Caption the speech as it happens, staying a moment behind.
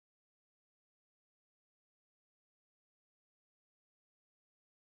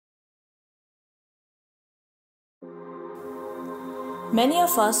Many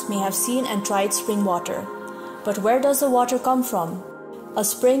of us may have seen and tried spring water, but where does the water come from? A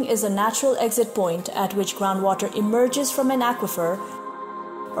spring is a natural exit point at which groundwater emerges from an aquifer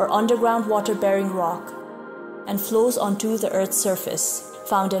or underground water-bearing rock and flows onto the Earth's surface,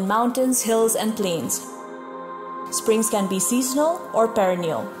 found in mountains, hills, and plains. Springs can be seasonal or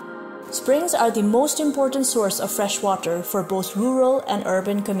perennial. Springs are the most important source of fresh water for both rural and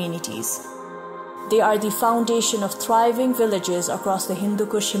urban communities. They are the foundation of thriving villages across the Hindu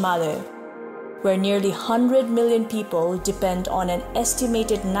Kush Himalaya, where nearly 100 million people depend on an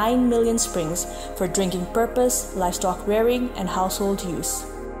estimated 9 million springs for drinking purpose, livestock rearing, and household use.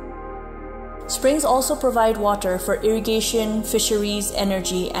 Springs also provide water for irrigation, fisheries,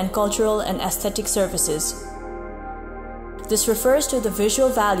 energy, and cultural and aesthetic services. This refers to the visual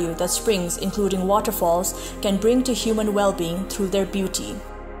value that springs, including waterfalls, can bring to human well-being through their beauty.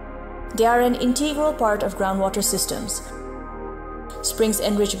 They are an integral part of groundwater systems. Springs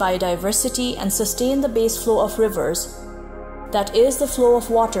enrich biodiversity and sustain the base flow of rivers, that is, the flow of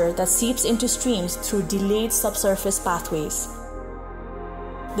water that seeps into streams through delayed subsurface pathways.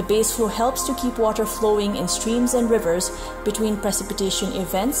 The base flow helps to keep water flowing in streams and rivers between precipitation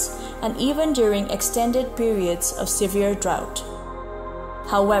events and even during extended periods of severe drought.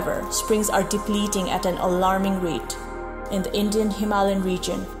 However, springs are depleting at an alarming rate. In the Indian Himalayan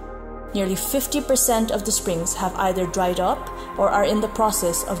region, nearly 50% of the springs have either dried up or are in the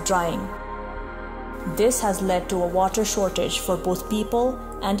process of drying. This has led to a water shortage for both people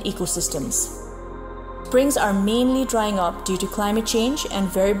and ecosystems. Springs are mainly drying up due to climate change and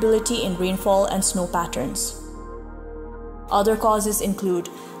variability in rainfall and snow patterns. Other causes include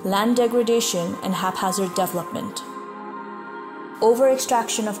land degradation and haphazard development.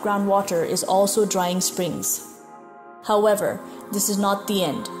 Overextraction of groundwater is also drying springs. However, this is not the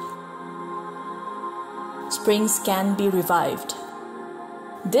end. Springs can be revived.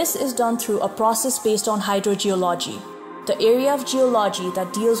 This is done through a process based on hydrogeology, the area of geology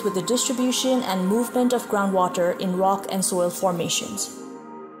that deals with the distribution and movement of groundwater in rock and soil formations.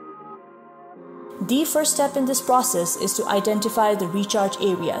 The first step in this process is to identify the recharge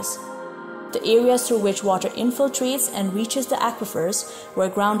areas, the areas through which water infiltrates and reaches the aquifers where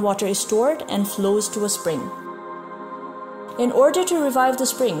groundwater is stored and flows to a spring. In order to revive the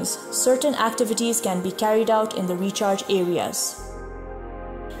springs, certain activities can be carried out in the recharge areas.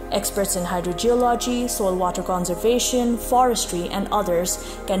 Experts in hydrogeology, soil water conservation, forestry, and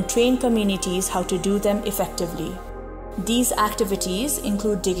others can train communities how to do them effectively. These activities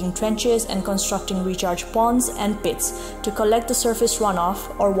include digging trenches and constructing recharge ponds and pits to collect the surface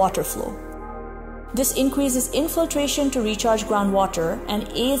runoff or water flow. This increases infiltration to recharge groundwater and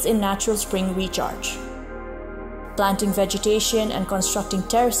aids in natural spring recharge. Planting vegetation and constructing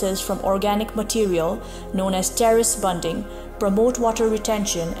terraces from organic material, known as terrace bunding, promote water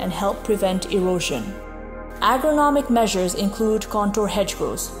retention and help prevent erosion. Agronomic measures include contour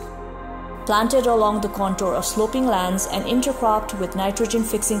hedgerows, planted along the contour of sloping lands and intercropped with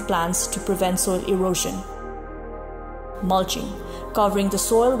nitrogen-fixing plants to prevent soil erosion. Mulching, covering the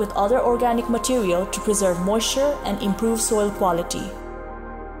soil with other organic material to preserve moisture and improve soil quality.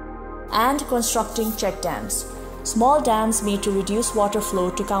 And constructing check dams, small dams made to reduce water flow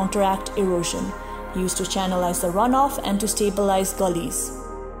to counteract erosion, used to channelize the runoff and to stabilize gullies.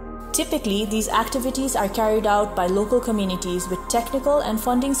 Typically, these activities are carried out by local communities with technical and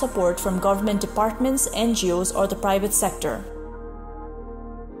funding support from government departments, NGOs, or the private sector.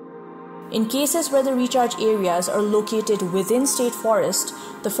 In cases where the recharge areas are located within state forest,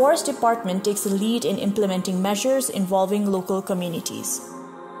 the forest department takes the lead in implementing measures involving local communities.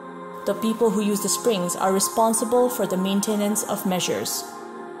 The people who use the springs are responsible for the maintenance of measures.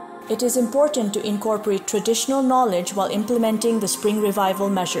 It is important to incorporate traditional knowledge while implementing the spring revival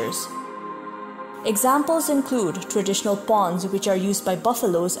measures. Examples include traditional ponds, which are used by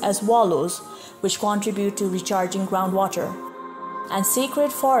buffaloes as wallows, which contribute to recharging groundwater, and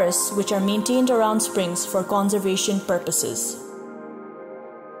sacred forests, which are maintained around springs for conservation purposes.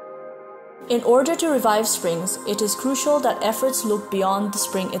 In order to revive springs, it is crucial that efforts look beyond the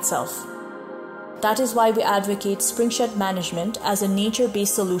spring itself. That is why we advocate springshed management as a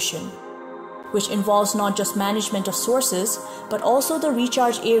nature-based solution, which involves not just management of sources, but also the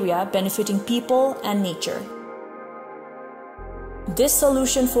recharge area benefiting people and nature. This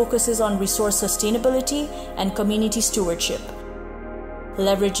solution focuses on resource sustainability and community stewardship,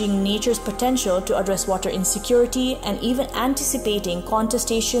 leveraging nature's potential to address water insecurity and even anticipating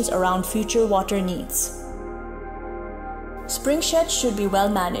contestations around future water needs. Springsheds should be well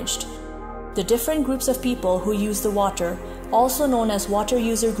managed. The different groups of people who use the water also known as water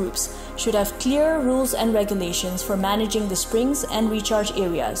user groups, should have clear rules and regulations for managing the springs and recharge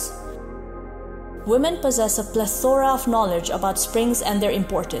areas. Women possess a plethora of knowledge about springs and their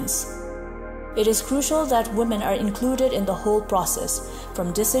importance. It is crucial that women are included in the whole process,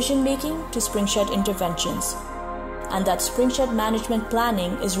 from decision-making to springshed interventions, and that springshed management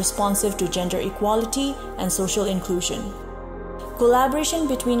planning is responsive to gender equality and social inclusion. Collaboration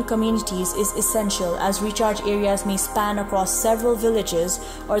between communities is essential, as recharge areas may span across several villages,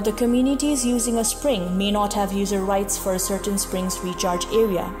 or the communities using a spring may not have user rights for a certain spring's recharge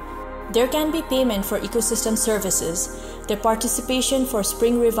area. There can be payment for ecosystem services. Their participation for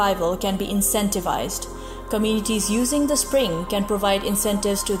spring revival can be incentivized. Communities using the spring can provide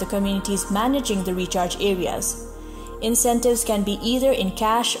incentives to the communities managing the recharge areas. Incentives can be either in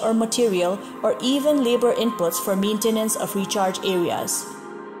cash or material, or even labor inputs for maintenance of recharge areas.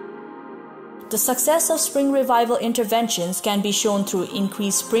 The success of spring revival interventions can be shown through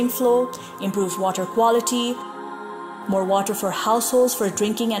increased spring flow, improved water quality, more water for households for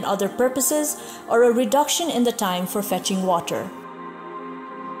drinking and other purposes, or a reduction in the time for fetching water.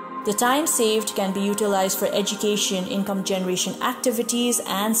 The time saved can be utilized for education, income generation activities,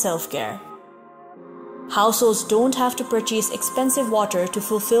 and self-care. Households don't have to purchase expensive water to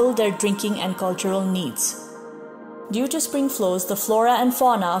fulfill their drinking and cultural needs. Due to spring flows, the flora and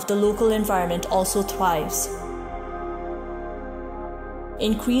fauna of the local environment also thrives.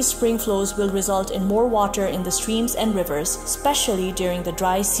 Increased spring flows will result in more water in the streams and rivers, especially during the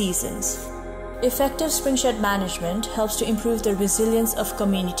dry seasons. Effective springshed management helps to improve the resilience of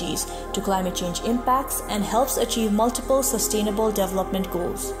communities to climate change impacts and helps achieve multiple sustainable development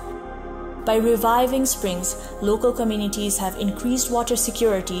goals. By reviving springs, local communities have increased water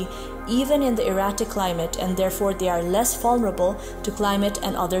security even in the erratic climate, and therefore they are less vulnerable to climate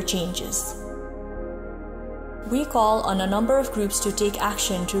and other changes. We call on a number of groups to take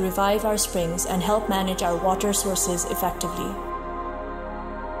action to revive our springs and help manage our water sources effectively.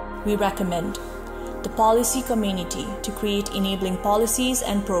 We recommend the policy community to create enabling policies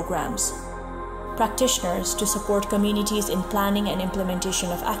and programs, practitioners to support communities in planning and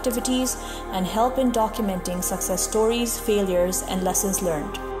implementation of activities and help in documenting success stories, failures, and lessons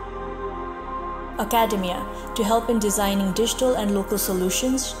learned, academia to help in designing digital and local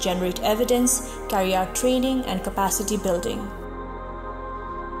solutions, generate evidence, carry out training and capacity building,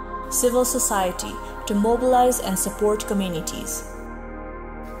 civil society to mobilize and support communities,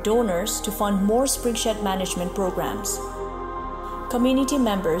 donors to fund more springshed management programs, community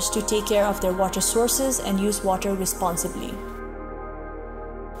members to take care of their water sources and use water responsibly,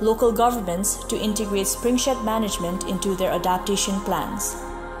 local governments to integrate springshed management into their adaptation plans.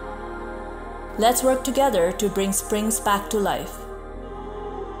 Let's work together to bring springs back to life.